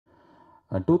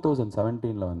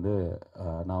2017 வந்து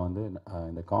நான் வந்து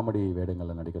இந்த காமெடி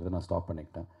வேடங்களில் நடிக்கிறத நான் ஸ்டாப்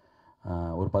பண்ணிக்கிட்டேன்.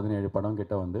 ஒரு 17 படம்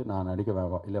கிட்ட வந்து நான் நடிக்க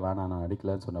இல்லை வேணாம் நான்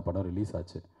நடிக்கலைன்னு சொன்ன படம் ரிலீஸ்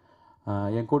ஆச்சு.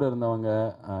 என் கூட இருந்தவங்க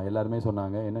எல்லாருமே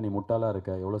சொன்னாங்க, என்ன நீ முட்டாளாக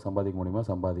இருக்க, எவ்வளோ சம்பாதிக்க முடியுமோ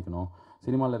சம்பாதிக்கணும்.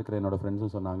 சினிமாவில் இருக்கிற என்னோடய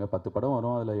ஃப்ரெண்ட்ஸும் சொன்னாங்க, 10 படம்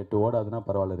வரும், அதில் 8 ஓடாதுன்னா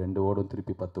பரவாயில்ல, 2 ஓடும்,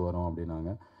 திருப்பி 10 வரும்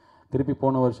அப்படின்னாங்க. திருப்பி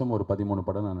போன வருஷம் ஒரு 13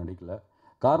 படம் நான் நடிக்கலை.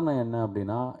 காரணம் என்ன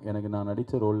அப்படின்னா, எனக்கு நான்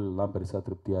நடித்த ரோல்லாம் பெருசாக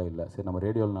திருப்தியாக இல்லை. சரி, நம்ம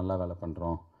ரேடியோவில் நல்லா வேலை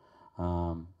பண்ணுறோம்,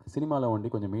 சினிமாவில் ஒண்டி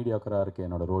கொஞ்சம் மீடியாக்கராக இருக்குது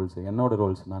என்னோடய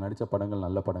ரோல்ஸ் நான் நடித்த படங்கள்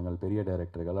நல்ல படங்கள், பெரிய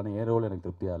டைரக்டர்கள், ஆனால் என் ரோல் எனக்கு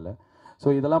திருப்தியாக இல்லை. ஸோ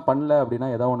இதெல்லாம் பண்ணல அப்படின்னா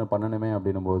ஏதாவது ஒன்று பண்ணணுமே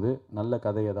அப்படின்னும் போது, நல்ல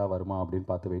கதை எதாவது வருமா அப்படின்னு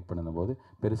பார்த்து வெயிட் பண்ணும்போது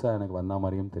பெருசாக எனக்கு வந்த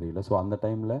மாதிரியும் தெரியல. ஸோ அந்த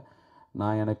டைமில்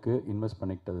நான் எனக்கு இன்வெஸ்ட்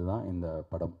பண்ணிக்கிட்டது தான் இந்த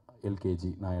படம்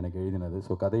எல்கேஜி. நான் எனக்கு எழுதினது.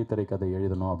 ஸோ திரைக்கதை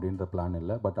எழுதணும் அப்படின்ற பிளான்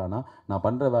இல்லை. பட் ஆனால் நான்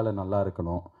பண்ணுற வேலை நல்லா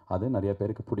இருக்கணும், அது நிறைய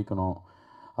பேருக்கு பிடிக்கணும்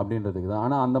அப்படின்றதுக்கு தான்.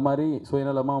 ஆனால் அந்த மாதிரி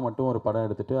சுயநலமாக மட்டும் ஒரு படம்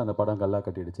எடுத்துகிட்டு அந்த படம் கல்லா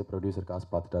கட்டிடுச்சு, ப்ரொடியூசர் காசு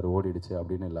பார்த்துட்டாரு, ஓடிடுச்சு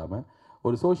அப்படின்னு இல்லாமல்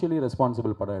ஒரு சோஷியலி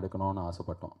ரெஸ்பான்சிபிள் படம் எடுக்கணும்னு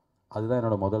ஆசைப்பட்டோம். அதுதான்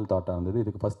என்னோடய முதல் தாட்டாக இருந்தது.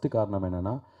 இதுக்கு ஃபஸ்ட்டு காரணம்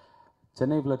என்னென்னா,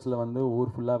 சென்னை ஃப்ளட்ஸில் வந்து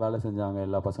ஊர் ஃபுல்லாக வேலை செஞ்சாங்க,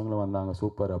 எல்லா பசங்களும் வந்தாங்க,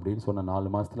 சூப்பர் அப்படின்னு சொன்ன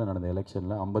 4 மாதத்தில் நடந்த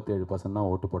எலெக்ஷனில் 57% தான்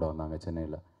ஓட்டு போட வந்தாங்க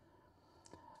சென்னையில்.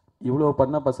 இவ்வளோ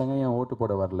பண்ண பசங்க ஏன் ஓட்டு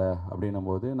போட வரல அப்படின்னும்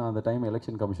போது, நான் அந்த டைம்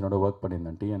எலெக்ஷன் கமிஷனோட ஒர்க்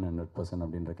பண்ணியிருந்தேன், TN 100%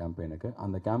 அப்படின்ற கேம்பெயினுக்கு.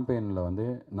 அந்த கேம்பெயினில் வந்து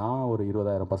நான் ஒரு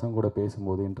 20,000 பசங்க கூட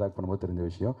பேசும்போது, இன்ட்ராக்ட் பண்ணும்போது தெரிஞ்ச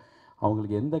விஷயம்,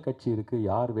 அவங்களுக்கு எந்த கட்சி இருக்குது,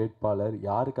 யார் வேட்பாளர்,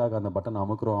 யாருக்காக அந்த பட்டன்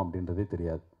அமுக்குறோம் அப்படின்றதே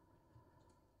தெரியாது.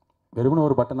 வெறுமனே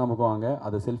ஒரு பட்டன் அமுக்குவாங்க,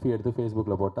 அதை செல்ஃபி எடுத்து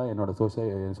ஃபேஸ்புக்கில் போட்டால் என்னோடய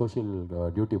சோஷியல்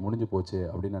டியூட்டி முடிஞ்சு போச்சு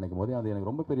அப்படின்னு நினைக்கும் போது அது எனக்கு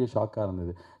ரொம்ப பெரிய ஷாக்காக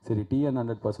இருந்தது. சரி, TN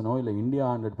 100%ஓ இல்லை இந்தியா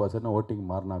 100% ஓட்டிங்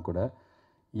மாறினா கூட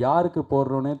யாருக்கு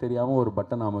போடுறோன்னே தெரியாமல் ஒரு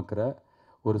பட்டன் அமுக்கிற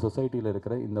ஒரு சொசைட்டியில்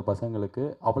இருக்கிற இந்த பசங்களுக்கு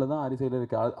அவ்வளோதான் அரசியல்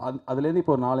இருக்குது. அதுலேருந்து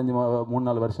இப்போ ஒரு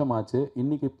 3-4 வருஷம் ஆச்சு.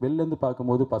 இன்றைக்கி வெளிலேருந்து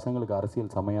பார்க்கும்போது பசங்களுக்கு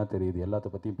அரசியல் செமையாக தெரியுது,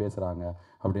 எல்லாத்த பற்றியும் பேசுகிறாங்க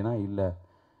அப்படின்னா இல்லை,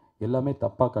 எல்லாமே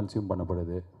தப்பாக கன்சியூம்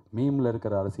பண்ணப்படுது. மீமில்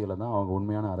இருக்கிற அரசியலை தான் அவங்க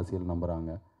உண்மையான அரசியல்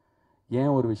நம்புகிறாங்க.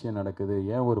 ஏன் ஒரு விஷயம் நடக்குது,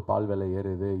 ஏன் ஒரு பால் விலை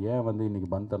ஏறுது, ஏன் வந்து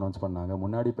இன்றைக்கி பந்த் அனௌன்ஸ் பண்ணாங்க,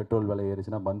 முன்னாடி பெட்ரோல் விலை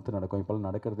ஏறுச்சுன்னா பந்த் நடக்கும், இப்போலாம்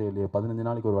நடக்கிறதே இல்லையே, 15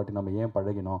 நாளைக்கு ஒரு வாட்டி நம்ம ஏன்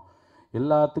பழகினோம்,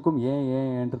 எல்லாத்துக்கும்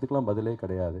ஏன்றதுக்கெலாம் பதிலே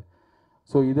கிடையாது.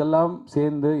 ஸோ இதெல்லாம்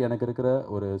சேர்ந்து எனக்கு இருக்கிற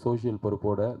ஒரு சோஷியல்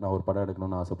பொறுப்போடு நான் ஒரு படம்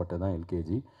எடுக்கணும்னு ஆசைப்பட்டது தான்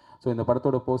எல்கேஜி. ஸோ இந்த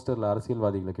படத்தோட போஸ்டரில்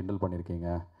அரசியல்வாதிகளை கிண்டல் பண்ணியிருக்கீங்க,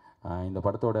 இந்த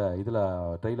படத்தோட இதில்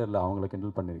ட்ரெய்லரில் அவங்கள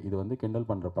கிண்டல் இது வந்து கிண்டல்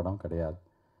பண்ணுற படம் கிடையாது.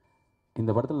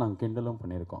 இந்த படத்தில் நாங்கள் கிண்டலும்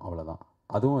பண்ணியிருக்கோம், அவ்வளோதான்.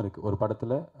 அதுவும் இருக்குது ஒரு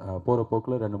படத்தில், போகிற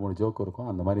போக்கில் 2-3 ஜோக்கும் இருக்கும்,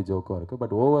 அந்த மாதிரி ஜோக்கும் இருக்குது.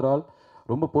 பட் ஓவரால்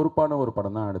ரொம்ப பொறுப்பான ஒரு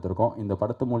படம் தான் எடுத்திருக்கோம். இந்த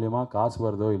படத்து மூலிமா காசு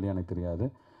வருதோ இல்லையோ எனக்கு தெரியாது.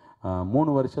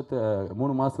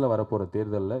 3 மாதத்தில் வரப்போகிற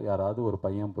தேர்தலில் யாராவது ஒரு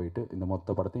பையன் போயிட்டு இந்த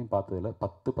மொத்த படத்தையும் பார்த்ததில்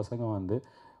 10 பசங்க வந்து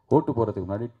ஓட்டு போகிறதுக்கு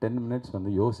முன்னாடி 10 மினிட்ஸ்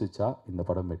வந்து யோசித்தா இந்த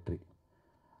படம் வெற்றி.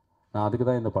 நான் அதுக்கு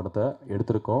தான் இந்த படத்தை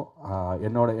எடுத்திருக்கோம்.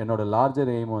 என்னோட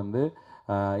லார்ஜர் எய்ம் வந்து,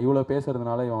 இவ்வளோ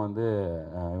பேசுகிறதுனால இவன் வந்து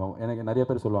எனக்கு நிறைய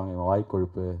பேர் சொல்லுவாங்க, இவன்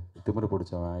வாய்க்கொழுப்பு, திமிரு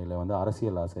பிடிச்சவன், இல்லை வந்து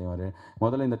அரசியல் ஆசை. இவன்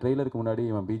முதல்ல இந்த ட்ரெய்லருக்கு முன்னாடி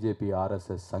இவன் பிஜேபி,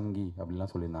 RSS சங்கி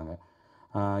அப்படின்லாம் சொல்லியிருந்தாங்க.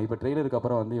 இப்போ ட்ரெய்லருக்கு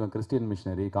அப்புறம் வந்து இவன் கிறிஸ்டியன்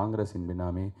மிஷினரி, காங்கிரஸின்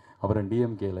பினாமி, அப்புறம்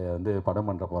DMKல வந்து படம்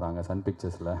பண்ணுற போகிறாங்க சன்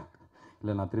பிக்சர்ஸில்.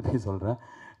 இல்லை, நான் திருப்பி சொல்கிறேன்,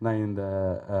 நான்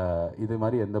இது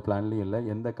மாதிரி எந்த பிளான்லேயும் இல்லை,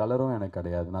 எந்த கலரும் எனக்கு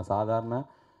கிடையாது. நான் சாதாரண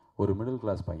ஒரு மிடில்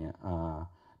கிளாஸ் பையன்,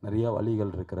 நிறையா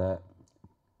வழிகள் இருக்கிற,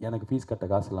 எனக்கு ஃபீஸ் கட்ட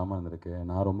காசு இல்லாமல் இருந்திருக்கு,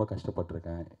 நான் ரொம்ப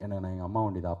கஷ்டப்பட்டிருக்கேன், நான் எங்கள் அம்மா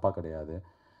வண்டி தான், அப்பா கிடையாது.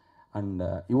 அண்ட்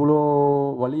இவ்வளோ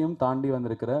வழியும் தாண்டி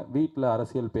வந்திருக்கிற, வீட்டில்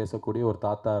அரசியல் பேசக்கூடிய ஒரு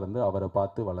தாத்தா இருந்து அவரை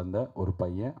பார்த்து வளர்ந்த ஒரு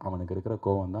பையன். அவனுக்கு இருக்கிற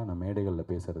கோவம் தான் நான் மேடைகளில்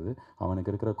பேசுகிறது,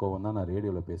 அவனுக்கு இருக்கிற கோவம் தான் நான்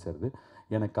ரேடியோவில் பேசுகிறது.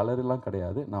 எனக்கு கலரெலாம்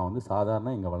கிடையாது, நான் வந்து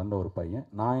சாதாரண இங்கே வளர்ந்த ஒரு பையன்.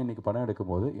 நான் இன்றைக்கி படம்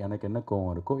எடுக்கும்போது எனக்கு என்ன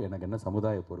கோவம் இருக்கோ, எனக்கு என்ன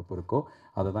சமுதாய பொறுப்பு இருக்கோ,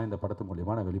 அதை தான் இந்த படத்து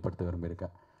மூலிமா நான் வெளிப்படுத்த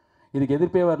விரும்பியிருக்கேன். இதுக்கு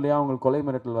எதிர்ப்பே வரலையா, உங்களுக்கு கொலை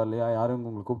மிரட்டல் வரலையா, யாரும்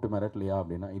உங்களுக்கு கூப்பிட்டு மிரட்டலையா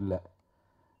அப்படின்னா இல்லை,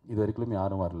 இது வரைக்கும்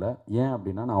யாரும் வரல. ஏன்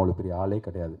அப்படின்னா, நான் அவ்வளோ பெரிய ஆளே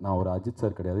கிடையாது. நான் ஒரு அஜித்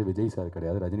சார் கிடையாது, விஜய் சார்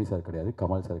கிடையாது, ரஜினி சார் கிடையாது,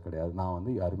 கமல் சார் கிடையாது. நான்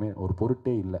வந்து யாருமே ஒரு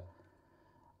பொருட்டே இல்லை.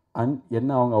 அண்ட்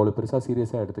என்ன அவங்க அவ்வளோ பெருசாக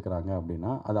சீரியஸாக எடுத்துக்கிறாங்க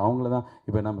அப்படின்னா, அது அவங்கள தான்.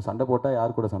 இப்போ நம்ம சண்டை போட்டால்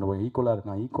யார் கூட சண்டை போய் ஈக்குவலாக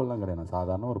இருக்கு, நான் ஈக்குவலாம் கிடையாது, நான்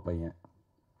சாதாரண ஒரு பையன்.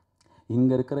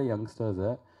 இங்கே இருக்கிற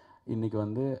யங்ஸ்டர்ஸை இன்றைக்கி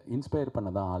வந்து இன்ஸ்பயர்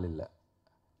பண்ண தான் ஆள் இல்லை.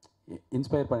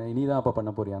 இன்ஸ்பயர் பண்ண நீ தான் அப்போ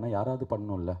பண்ண போறியானா யாராவது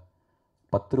பண்ணணும்ல.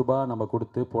 10 ரூபா நம்ம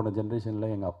கொடுத்து, போன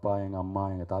ஜென்ரேஷனில் எங்கள் அப்பா, எங்கள் அம்மா,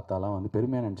 எங்கள் தாத்தாலாம் வந்து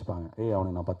பெருமையாக நினச்சிப்பாங்க,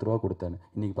 அவனுக்கு நான் 10 ரூபா கொடுத்தேன்னு.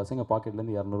 இன்றைக்கி பசங்க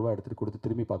பாக்கெட்லேருந்து 200 எடுத்துகிட்டு கொடுத்து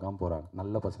திரும்பி பார்க்காம போகிறாங்க,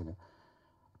 நல்ல பசங்க.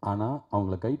 ஆனால்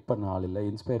அவங்கள கைட் பண்ண ஆள் இல்லை,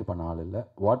 இன்ஸ்பயர் பண்ண ஆள் இல்லை.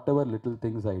 What ever little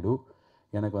things I two,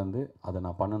 எனக்கு வந்து அதை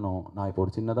நான் பண்ணணும். நான் இப்போ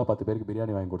ஒரு சின்னதாக 10 பேருக்கு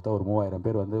பிரியாணி வாங்கி கொடுத்தா ஒரு 3000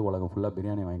 பேர் வந்து உலகம் ஃபுல்லாக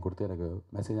பிரியாணி வாங்கி கொடுத்து எனக்கு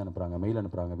மெசேஜ் அனுப்புகிறாங்க, மெயில்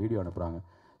அனுப்புகிறாங்க, வீடியோ அனுப்புகிறாங்க.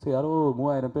 ஸோ யாரோ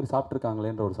 3000 பேர்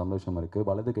சாப்பிட்ருக்காங்களேன்ற ஒரு சந்தோஷம் இருக்குது.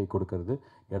 வலது கை கொடுக்கறது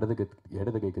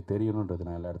இடது கைக்கு தெரியணுன்றது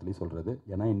நான் எல்லா இடத்துலையும் சொல்கிறது.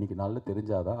 ஏன்னா இன்றைக்கி நாளில்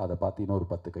தெரிஞ்சால் தான் அதை பார்த்து இன்னும் ஒரு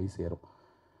 10 கை சேரும்.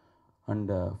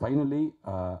 அண்ட் ஃபைனலி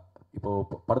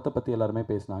இப்போது படத்தை பற்றி எல்லாருமே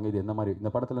பேசினாங்க. இது எந்த மாதிரி, இந்த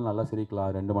படத்தில் நல்லா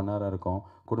சிரிக்கலாம், 2 மணி நேரம் இருக்கும்,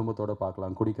 குடும்பத்தோடு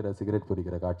பார்க்கலாம், குடிக்கிற சிகரெட்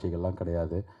பிடிக்கிற காட்சிகள்லாம்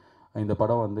கிடையாது. இந்த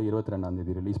படம் வந்து 22ஆம்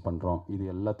தேதி ரிலீஸ் பண்ணுறோம். இது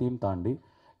எல்லாத்தையும் தாண்டி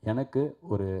எனக்கு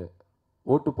ஒரு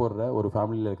ஓட்டு போடுற ஒரு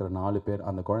ஃபேமிலியில் இருக்கிற 4 பேர்,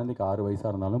 அந்த குழந்தைக்கு 6 வயசாக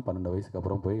இருந்தாலும் 12 வயசுக்கு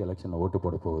அப்புறம் போய் எலெக்ஷனில் ஓட்டு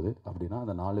போட போகுது அப்படின்னா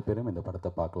அந்த 4 பேரும் இந்த படத்தை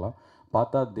பார்க்கலாம்.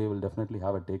 பார்த்தா they will definitely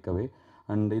have a take away.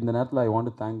 And இந்த நேரத்தில் ஐ வாண்ட்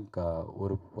டு தேங்க்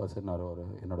ஒரு பர்சன், ஒரு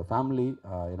என்னோடய ஃபேமிலி,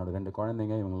 என்னோடய 2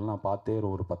 குழந்தைங்க, இவங்களெலாம் நான் பார்த்தே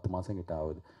ஒரு 10 மாதம் கிட்ட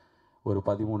ஆகுது. ஒரு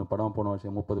 13 படம் போன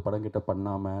வருஷம், 30 படம் கிட்ட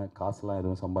பண்ணாமல், காசுலாம்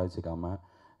எதுவும் சம்பாதிச்சிக்காமல்,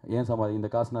 ஏன் இந்த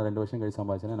காசு நான் 2 வருஷம் கழிச்சு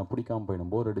சம்பாதிச்சேன்னா எனக்கு பிடிக்காமல்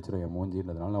போயிடும், போர் அடிச்சிடும் என்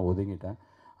மூஞ்சின்றதுனால நான் ஒதுங்கிட்டேன்.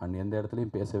 அண்ட் எந்த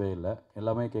இடத்துலையும் பேசவே இல்லை.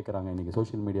 எல்லாமே கேட்குறாங்க, இன்றைக்கி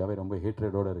சோஷியல் மீடியாவே ரொம்ப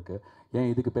ஹேட்ரேடோடு இருக்குது. ஏன்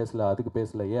இதுக்கு பேசலை, அதுக்கு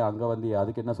பேசலை, ஏன் அங்கே வந்து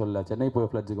அதுக்கு என்ன சொல்லலை, சென்னை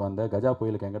ஃப்ளட்ஸுக்கு வந்த கஜா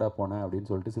புயலுக்கு எங்கடா போனேன் அப்படின்னு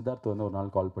சொல்லிட்டு சித்தார்த் வந்து ஒரு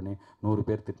நாள் கால் பண்ணி 100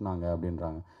 பேர் திட்டினாங்க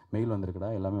அப்படின்றாங்க. மெயில் வந்திருக்குடா,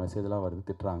 எல்லாமே மெசேஜெலாம் வருது,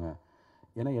 திட்டுறாங்க.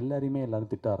 ஏன்னா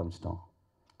எல்லோரும் திட்ட ஆரம்பிச்சிட்டோம்.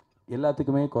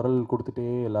 எல்லாத்துக்குமே குரல் கொடுத்துட்டே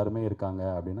எல்லாருமே இருக்காங்க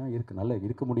அப்படின்னா நல்லா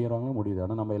இருக்க முடியறவங்களும் முடியுது.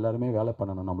 ஆனால் நம்ம எல்லாருமே வேலை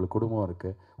பண்ணணும், நம்மளுக்கு குடும்பம்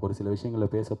இருக்குது, ஒரு சில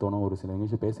விஷயங்களில் பேச தோணும், ஒரு சில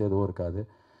விஷயம் பேச எதுவும் இருக்காது.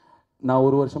 நான்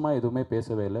ஒரு வருஷமாக எதுவுமே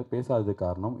பேசவே இல்லை. பேசாததுக்கு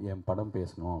காரணம் என் படம்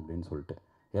பேசணும் அப்படின்னு சொல்லிட்டு.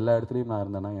 எல்லா இடத்துலையும் நான்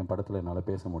இருந்தேன்னா என் படத்தில் என்னால்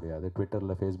பேச முடியாது.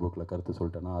 ட்விட்டரில், ஃபேஸ்புக்கில் கருத்து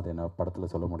சொல்லிட்டேன்னா அதை என்ன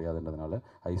படத்தில் சொல்ல முடியாதுன்றதுனால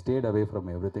ஐ state away from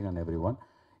every thing and every one.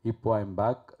 இப்போ I am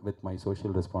back with my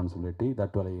social responsibility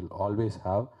that I will always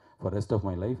have for rest of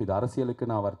my life. இது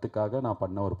அரசியலுக்கு நான் வரத்துக்காக நான்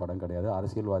பண்ண ஒரு படம் கிடையாது,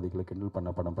 அரசியல்வாதிகளை கிண்டல்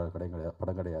பண்ண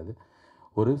படம் கிடையாது.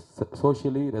 ஒரு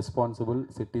சோஷியலி ரெஸ்பான்சிபிள்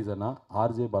சிட்டிசனாக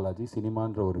ஆர்ஜே பாலாஜி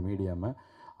சினிமான்ற ஒரு மீடியமை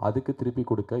அதுக்கு திருப்பி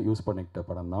கொடுக்க யூஸ் பண்ணிக்கிட்ட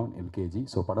படம் தான் எல்கேஜி.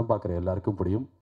 ஸோ படம் பார்க்குற எல்லாருக்கும் புரியும்.